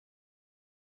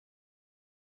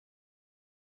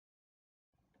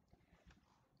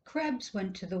Krebs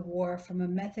went to the war from a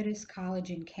Methodist college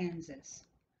in Kansas.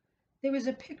 There is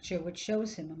a picture which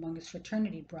shows him among his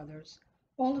fraternity brothers,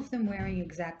 all of them wearing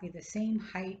exactly the same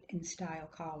height and style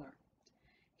collar.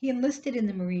 He enlisted in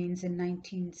the Marines in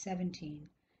 1917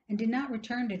 and did not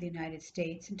return to the United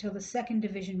States until the 2nd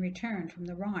Division returned from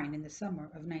the Rhine in the summer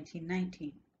of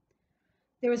 1919.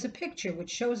 There is a picture which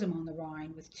shows him on the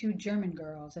Rhine with two German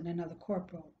girls and another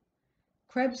corporal.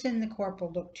 Krebs and the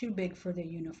corporal looked too big for their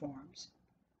uniforms.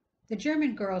 The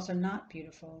German girls are not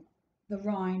beautiful. The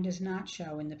Rhine does not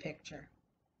show in the picture.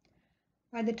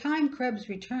 By the time Krebs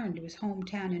returned to his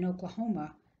hometown in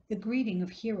Oklahoma, the greeting of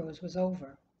heroes was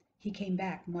over. He came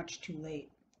back much too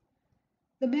late.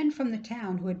 The men from the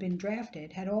town who had been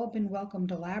drafted had all been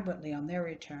welcomed elaborately on their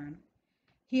return.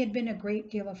 He had been a great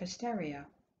deal of hysteria.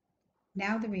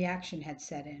 Now the reaction had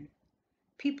set in.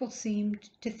 People seemed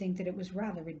to think that it was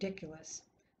rather ridiculous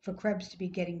for Krebs to be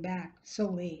getting back so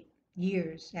late,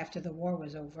 years after the war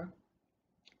was over.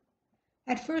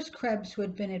 At first Krebs, who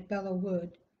had been at Belleau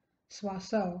Wood,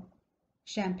 Soissons,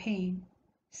 Champagne,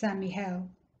 Saint Mihiel,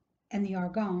 and the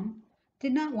Argonne,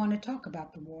 did not want to talk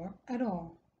about the war at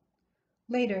all.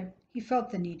 Later, he felt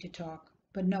the need to talk,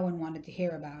 but no one wanted to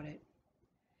hear about it.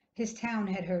 His town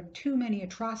had heard too many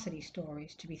atrocity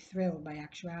stories to be thrilled by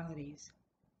actualities.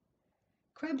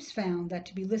 Krebs found that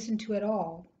to be listened to at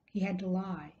all, he had to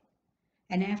lie.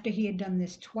 And after he had done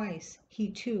this twice, he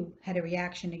too had a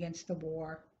reaction against the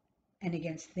war and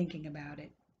against thinking about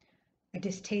it. A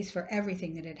distaste for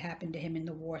everything that had happened to him in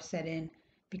the war set in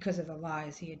because of the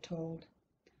lies he had told.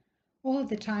 All of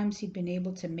the times he'd been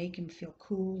able to make him feel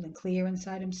cool and clear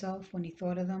inside himself when he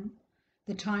thought of them,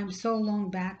 the times so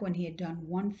long back when he had done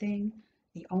one thing,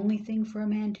 the only thing for a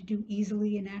man to do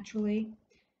easily and naturally,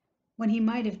 when he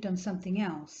might have done something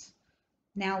else,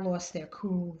 now lost their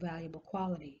cool, valuable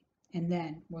quality, and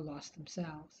then were lost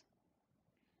themselves.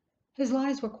 His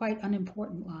lies were quite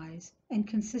unimportant lies, and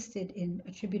consisted in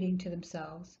attributing to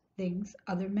themselves things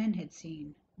other men had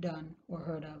seen, done, or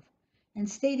heard of, and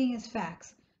stating as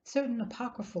facts certain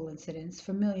apocryphal incidents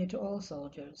familiar to all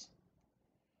soldiers.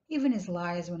 Even his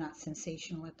lies were not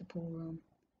sensational at the pool room.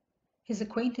 His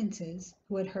acquaintances,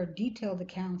 who had heard detailed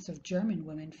accounts of German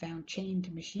women found chained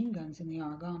to machine guns in the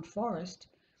Argonne forest,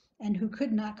 and who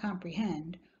could not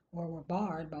comprehend, or were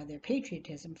barred by their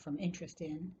patriotism from interest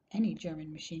in, any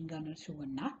German machine gunners who were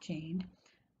not chained,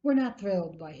 were not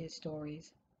thrilled by his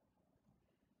stories.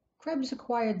 Krebs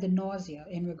acquired the nausea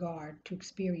in regard to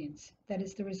experience that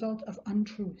is the result of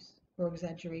untruth or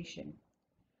exaggeration,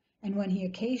 and when he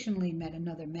occasionally met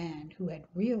another man who had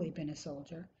really been a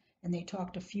soldier, and they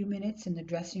talked a few minutes in the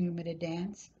dressing room at a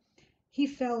dance, he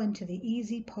fell into the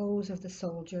easy pose of the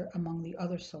soldier among the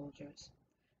other soldiers,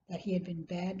 that he had been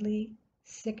badly,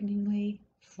 sickeningly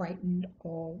frightened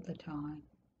all the time.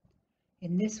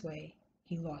 In this way,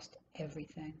 he lost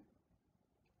everything.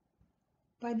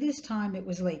 By this time it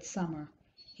was late summer.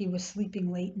 He was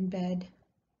sleeping late in bed,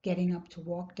 getting up to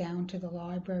walk down to the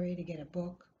library to get a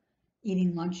book,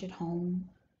 eating lunch at home,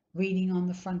 reading on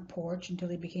the front porch until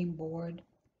he became bored,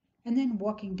 and then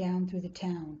walking down through the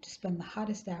town to spend the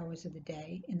hottest hours of the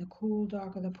day in the cool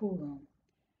dark of the pool room.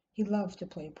 He loved to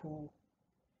play pool.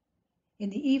 In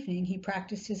the evening he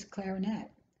practiced his clarinet,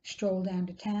 strolled down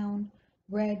to town,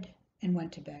 read, and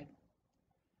went to bed.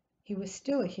 He was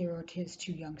still a hero to his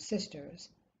two young sisters.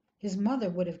 His mother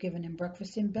would have given him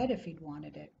breakfast in bed if he'd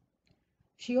wanted it.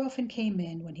 She often came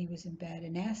in when he was in bed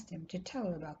and asked him to tell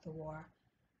her about the war,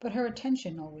 but her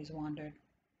attention always wandered.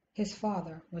 His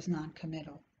father was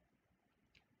non-committal.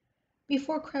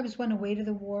 Before Krebs went away to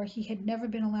the war, he had never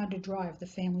been allowed to drive the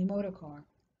family motor car.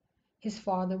 His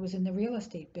father was in the real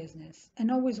estate business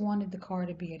and always wanted the car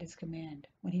to be at his command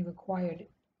when he required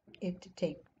it to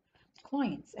take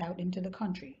clients out into the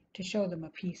country to show them a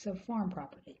piece of farm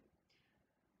property.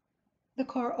 The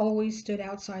car always stood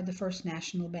outside the First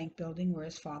National Bank building where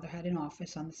his father had an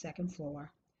office on the 2nd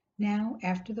floor. Now,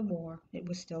 after the war, it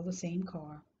was still the same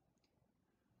car.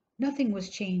 Nothing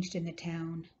was changed in the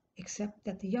town except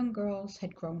that the young girls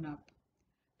had grown up.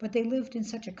 But they lived in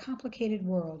such a complicated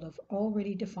world of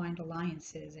already defined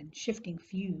alliances and shifting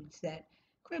feuds that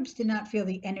Krebs did not feel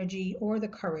the energy or the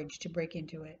courage to break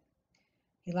into it.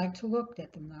 He liked to look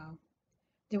at them, though.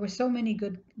 There were so many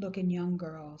good-looking young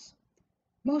girls.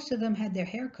 Most of them had their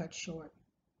hair cut short.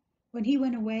 When he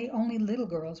went away, only little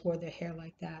girls wore their hair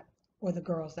like that, or the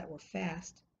girls that were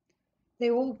fast.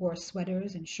 They all wore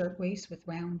sweaters and shirtwaists with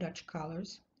round Dutch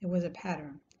collars. It was a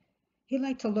pattern. He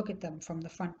liked to look at them from the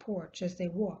front porch as they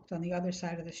walked on the other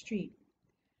side of the street.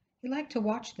 He liked to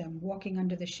watch them walking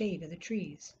under the shade of the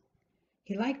trees.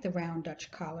 He liked the round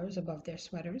Dutch collars above their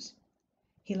sweaters.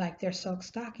 He liked their silk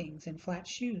stockings and flat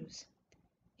shoes.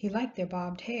 He liked their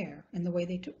bobbed hair and the way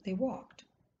they walked.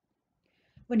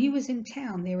 When he was in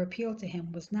town, their appeal to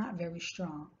him was not very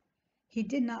strong. He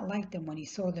did not like them when he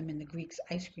saw them in the Greek's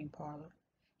ice cream parlor.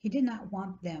 He did not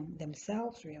want them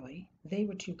themselves, really. They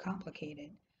were too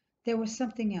complicated. There was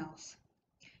something else.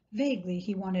 Vaguely,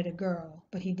 he wanted a girl,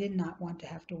 but he did not want to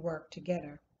have to work to get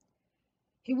her.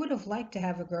 He would have liked to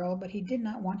have a girl, but he did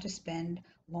not want to spend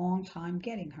long time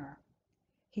getting her.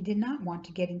 He did not want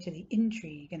to get into the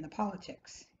intrigue and the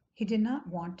politics. He did not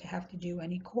want to have to do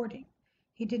any courting.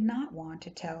 He did not want to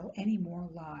tell any more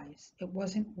lies. It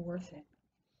wasn't worth it.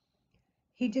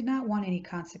 He did not want any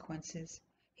consequences.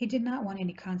 He did not want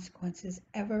any consequences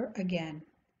ever again.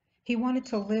 He wanted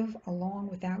to live along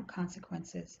without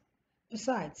consequences.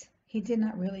 Besides, he did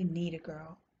not really need a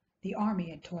girl. The army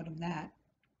had taught him that.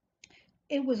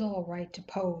 It was all right to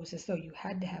pose as though you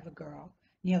had to have a girl.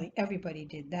 Nearly everybody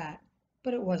did that.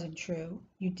 But it wasn't true.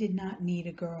 You did not need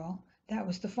a girl. That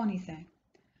was the funny thing.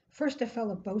 First a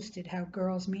fellow boasted how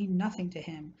girls mean nothing to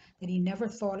him, that he never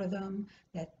thought of them,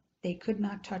 that they could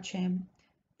not touch him.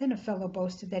 Then a fellow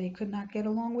boasted that he could not get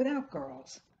along without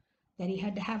girls, that he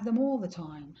had to have them all the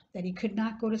time, that he could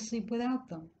not go to sleep without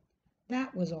them.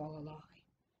 That was all a lie.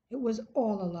 It was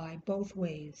all a lie both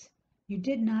ways. You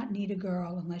did not need a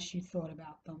girl unless you thought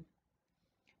about them.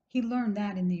 He learned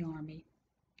that in the army.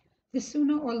 The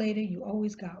sooner or later you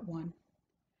always got one.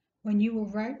 When you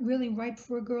were really ripe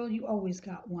for a girl, you always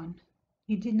got one.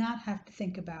 You did not have to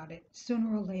think about it.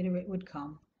 Sooner or later it would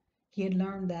come. He had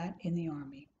learned that in the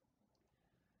army.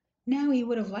 Now he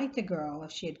would have liked a girl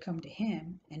if she had come to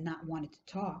him and not wanted to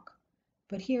talk.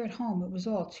 But here at home it was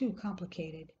all too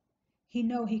complicated. He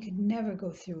knew he could never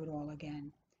go through it all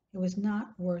again. It was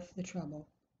not worth the trouble.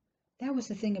 That was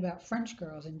the thing about French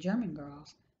girls and German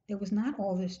girls. There was not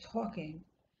all this talking.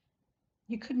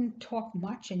 You couldn't talk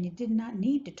much and you did not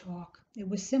need to talk. It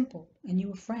was simple and you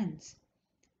were friends.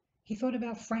 He thought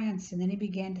about France and then he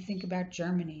began to think about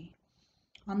Germany.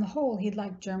 On the whole, he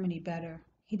liked Germany better.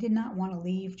 He did not want to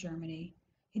leave Germany.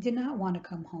 He did not want to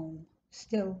come home.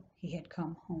 Still, he had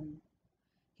come home.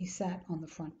 He sat on the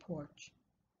front porch.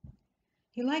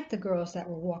 He liked the girls that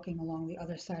were walking along the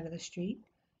other side of the street.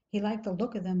 He liked the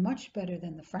look of them much better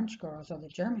than the French girls or the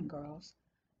German girls.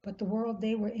 But the world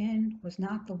they were in was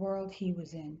not the world he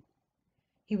was in.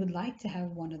 He would like to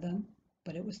have one of them,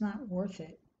 but it was not worth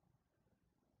it.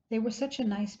 They were such a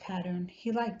nice pattern.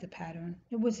 He liked the pattern.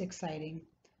 It was exciting.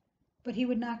 But he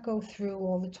would not go through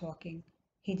all the talking.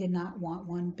 He did not want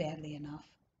one badly enough.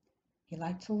 He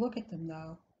liked to look at them,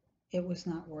 though. It was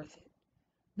not worth it.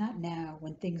 Not now,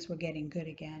 when things were getting good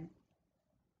again.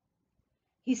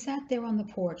 He sat there on the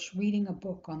porch reading a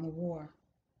book on the war.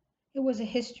 It was a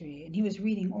history, and he was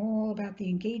reading all about the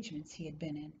engagements he had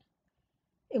been in.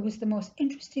 It was the most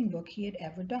interesting book he had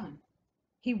ever done.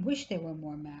 He wished there were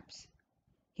more maps.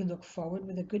 He looked forward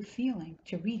with a good feeling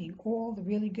to reading all the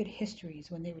really good histories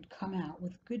when they would come out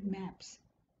with good maps.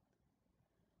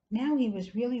 Now he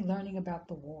was really learning about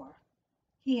the war.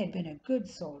 He had been a good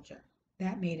soldier.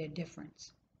 That made a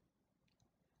difference.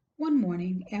 One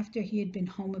morning, after he had been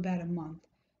home about a month,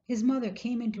 his mother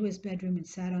came into his bedroom and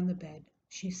sat on the bed.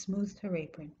 She smoothed her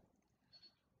apron.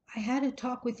 "I had a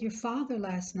talk with your father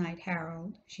last night,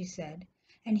 Harold," she said,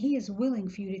 "and he is willing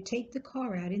for you to take the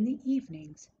car out in the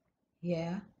evenings."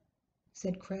 "Yeah?"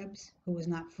 said Krebs, who was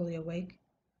not fully awake.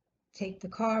 "Take the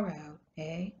car out,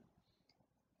 eh?"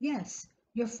 "Yes.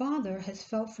 Your father has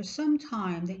felt for some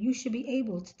time that you should be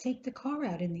able to take the car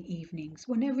out in the evenings,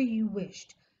 whenever you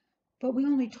wished, but we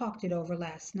only talked it over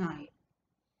last night."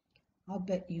 "I'll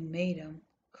bet you made him,"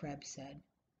 Krebs said.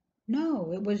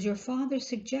 "No, it was your father's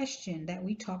suggestion that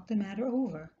we talk the matter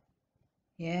over."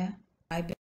 "Yeah, I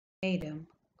bet you made him."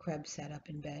 Krebs sat up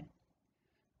in bed.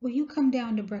 "Will you come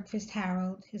down to breakfast,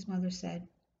 Harold?" his mother said.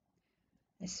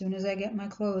 "As soon as I get my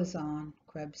clothes on,"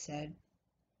 Krebs said.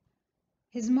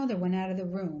 His mother went out of the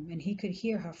room, and he could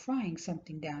hear her frying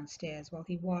something downstairs while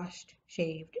he washed,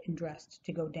 shaved, and dressed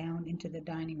to go down into the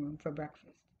dining room for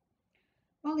breakfast.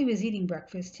 While he was eating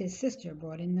breakfast, his sister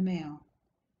brought in the mail.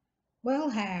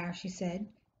 "Well, Har," she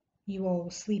said, "you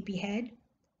old sleepyhead,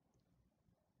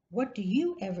 what do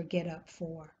you ever get up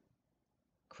for?"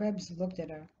 Krebs looked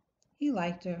at her. He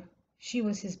liked her. She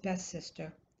was his best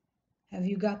sister. "Have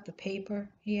you got the paper?"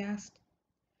 he asked.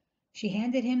 She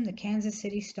handed him the Kansas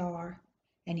City Star,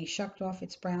 and he shucked off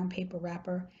its brown paper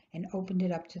wrapper and opened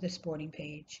it up to the sporting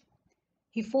page.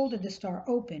 He folded the Star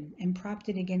open and propped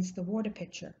it against the water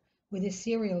pitcher with his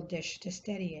cereal dish to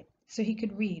steady it, so he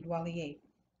could read while he ate.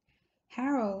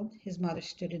 "Harold," his mother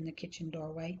stood in the kitchen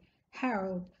doorway,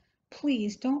 "Harold,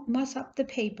 please don't muss up the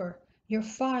paper. Your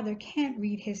father can't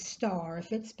read his star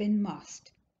if it's been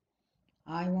mussed."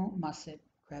 "I won't muss it,"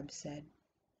 Krebs said.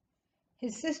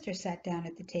 His sister sat down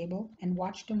at the table and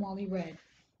watched him while he read.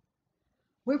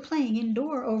 "We're playing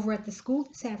indoor over at the school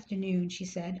this afternoon," she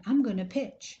said. "I'm going to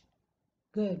pitch."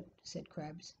 "Good," said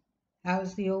Krebs.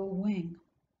 "How's the old wing?"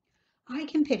 "I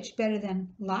can pitch better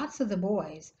than lots of the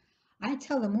boys. I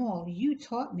tell them all you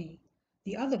taught me.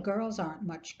 The other girls aren't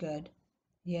much good."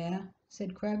 "Yeah,"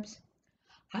 said Krebs.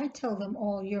 "I tell them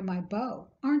all you're my beau.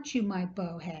 Aren't you my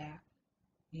beau, Hare?"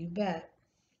 "You bet."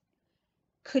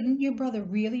 "Couldn't your brother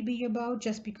really be your beau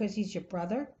just because he's your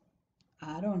brother?"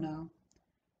 "I don't know."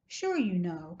 "Sure you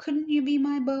know. Couldn't you be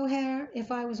my beau, Hare, if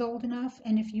I was old enough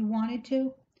and if you wanted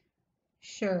to?"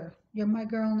 "Sure. You're my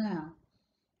girl now."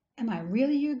 "Am I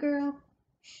really your girl?"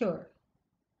 "Sure."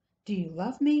 "Do you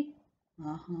love me?"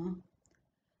 "Uh-huh."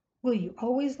 "Will you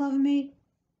always love me?"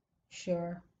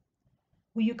 "Sure."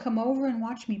 "Will you come over and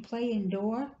watch me play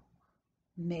indoor?"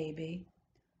 "Maybe."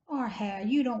 "Aw, Hare,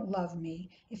 you don't love me.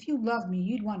 If you loved me,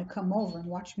 you'd want to come over and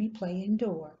watch me play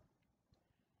indoor."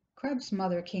 Krebs'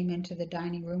 mother came into the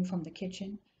dining room from the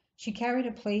kitchen. She carried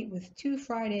a plate with 2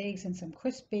 fried eggs and some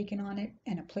crisp bacon on it,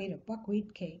 and a plate of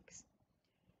buckwheat cakes.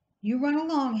 "You run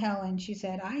along, Helen," she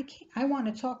said. I want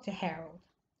to talk to Harold."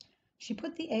 She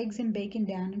put the eggs and bacon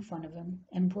down in front of him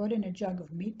and brought in a jug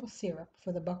of maple syrup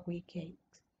for the buckwheat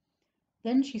cakes.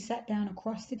 Then she sat down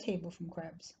across the table from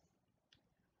Krebs.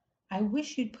 "I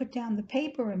wish you'd put down the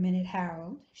paper a minute,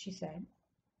 Harold," she said.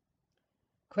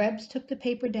 Krebs took the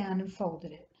paper down and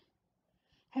folded it.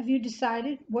 "Have you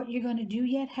decided what you're going to do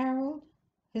yet, Harold?"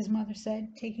 his mother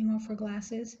said, taking off her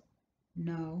glasses.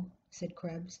 "No," said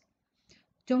Krebs.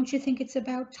 "Don't you think it's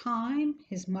about time?"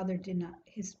 His mother did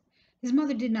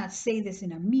not say this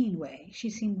in a mean way.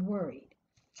 She seemed worried.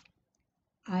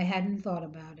 "I hadn't thought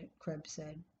about it," Krebs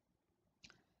said.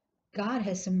 "God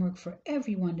has some work for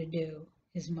everyone to do,"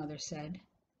 his mother said.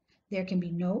 "There can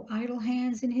be no idle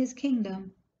hands in his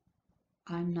kingdom."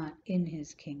 "I'm not in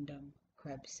his kingdom,"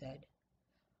 Krebs said.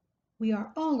 "We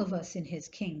are all of us in his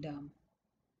kingdom."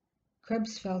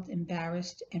 Krebs felt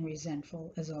embarrassed and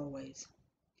resentful as always.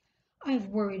 "I've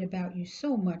worried about you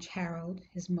so much, Harold,"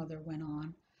 his mother went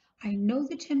on. "I know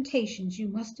the temptations you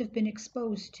must have been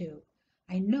exposed to.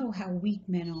 I know how weak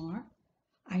men are.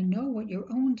 I know what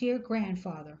your own dear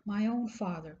grandfather, my own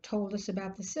father, told us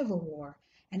about the Civil War,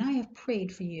 and I have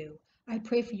prayed for you. I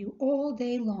pray for you all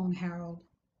day long, Harold."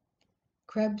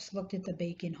 Krebs looked at the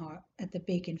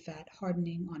bacon fat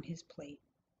hardening on his plate.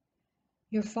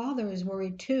 "Your father is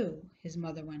worried too," his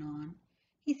mother went on.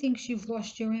 "He thinks you've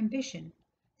lost your ambition,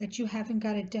 that you haven't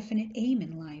got a definite aim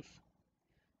in life.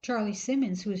 Charlie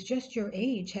Simmons, who is just your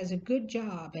age, has a good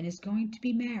job and is going to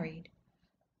be married.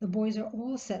 The boys are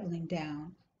all settling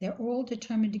down. They're all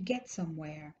determined to get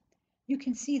somewhere. You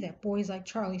can see that boys like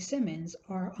Charlie Simmons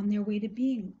are on their way to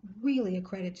being really a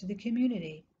credit to the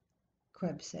community."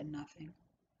 Krebs said nothing.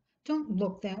 "Don't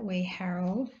look that way,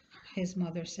 Harold," his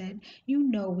mother said. "You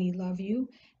know we love you,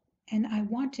 and I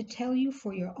want to tell you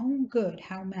for your own good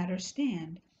how matters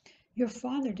stand. Your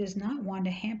father does not want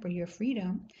to hamper your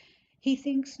freedom. He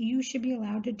thinks you should be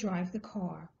allowed to drive the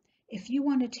car. If you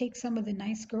want to take some of the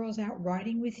nice girls out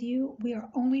riding with you, we are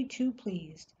only too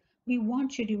pleased. We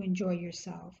want you to enjoy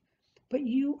yourself. But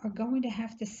you are going to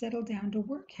have to settle down to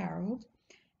work, Harold.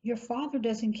 Your father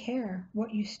doesn't care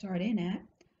what you start in at.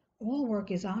 All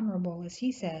work is honorable, as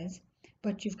he says,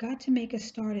 but you've got to make a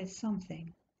start at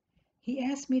something. He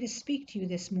asked me to speak to you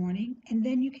this morning, and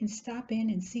then you can stop in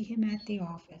and see him at the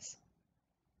office."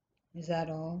 "Is that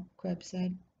all?" Krebs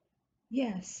said.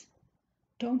 "Yes.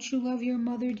 Don't you love your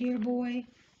mother, dear boy?"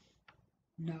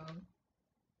 "No."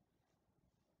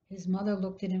 His mother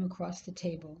looked at him across the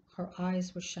table. Her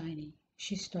eyes were shiny.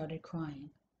 She started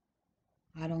crying.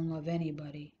 "I don't love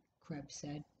anybody," Krebs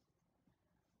said.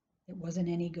 It wasn't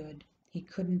any good. He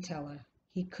couldn't tell her.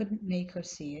 He couldn't make her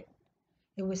see it.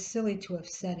 It was silly to have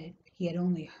said it. He had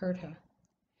only hurt her.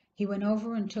 He went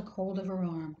over and took hold of her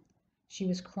arm. She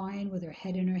was crying with her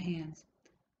head in her hands.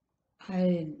 "I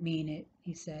didn't mean it,"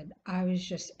 he said. "I was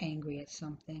just angry at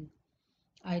something.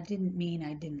 I didn't mean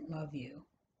I didn't love you."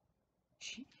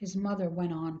 His mother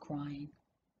went on crying.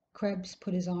 Krebs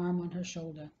put his arm on her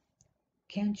shoulder.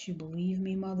 "Can't you believe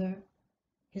me, Mother?"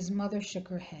 His mother shook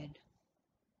her head.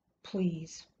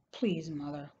 "Please, please,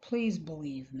 Mother, please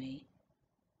believe me."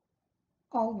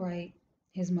 "All right,"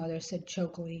 his mother said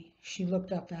chokily. She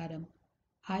looked up at him.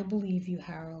 "I believe you,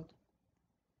 Harold."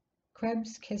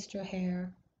 Krebs kissed her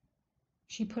hair.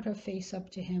 She put her face up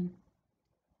to him.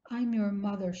 "I'm your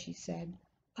mother," she said.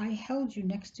 "I held you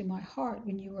next to my heart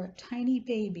when you were a tiny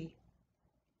baby."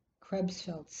 Krebs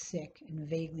felt sick and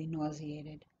vaguely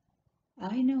nauseated.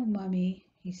 I know, Mummy,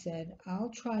 he said. I'll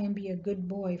try and be a good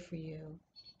boy for you.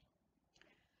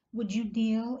 Would you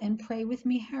kneel and pray with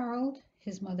me, Harold?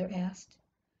 His mother asked.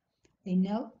 They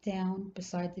knelt down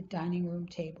beside the dining room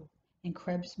table, and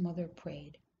Krebs's mother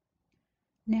prayed.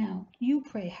 Now, you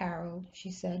pray, Harold,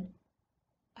 she said.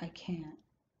 I can't,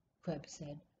 Krebs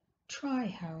said. Try,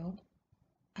 Harold.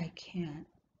 I can't.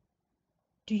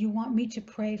 Do you want me to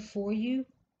pray for you?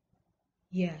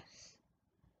 Yes.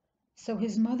 So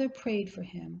his mother prayed for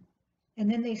him,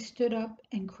 and then they stood up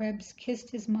and Krebs kissed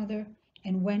his mother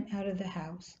and went out of the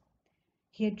house.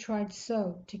 He had tried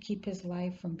so to keep his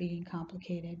life from being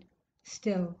complicated.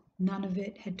 Still, none of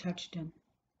it had touched him.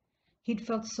 He'd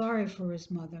felt sorry for his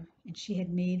mother, and she had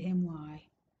made him lie.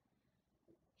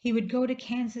 He would go to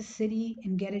Kansas City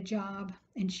and get a job,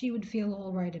 and she would feel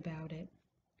all right about it.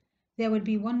 There would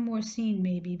be one more scene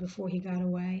maybe before he got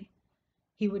away.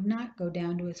 He would not go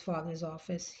down to his father's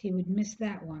office. He would miss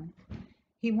that one.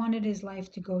 He wanted his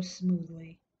life to go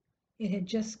smoothly. It had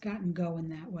just gotten going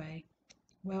that way.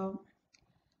 Well,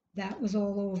 that was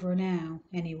all over now,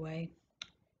 anyway.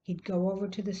 He'd go over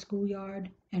to the schoolyard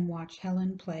and watch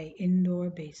Helen play indoor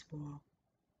baseball.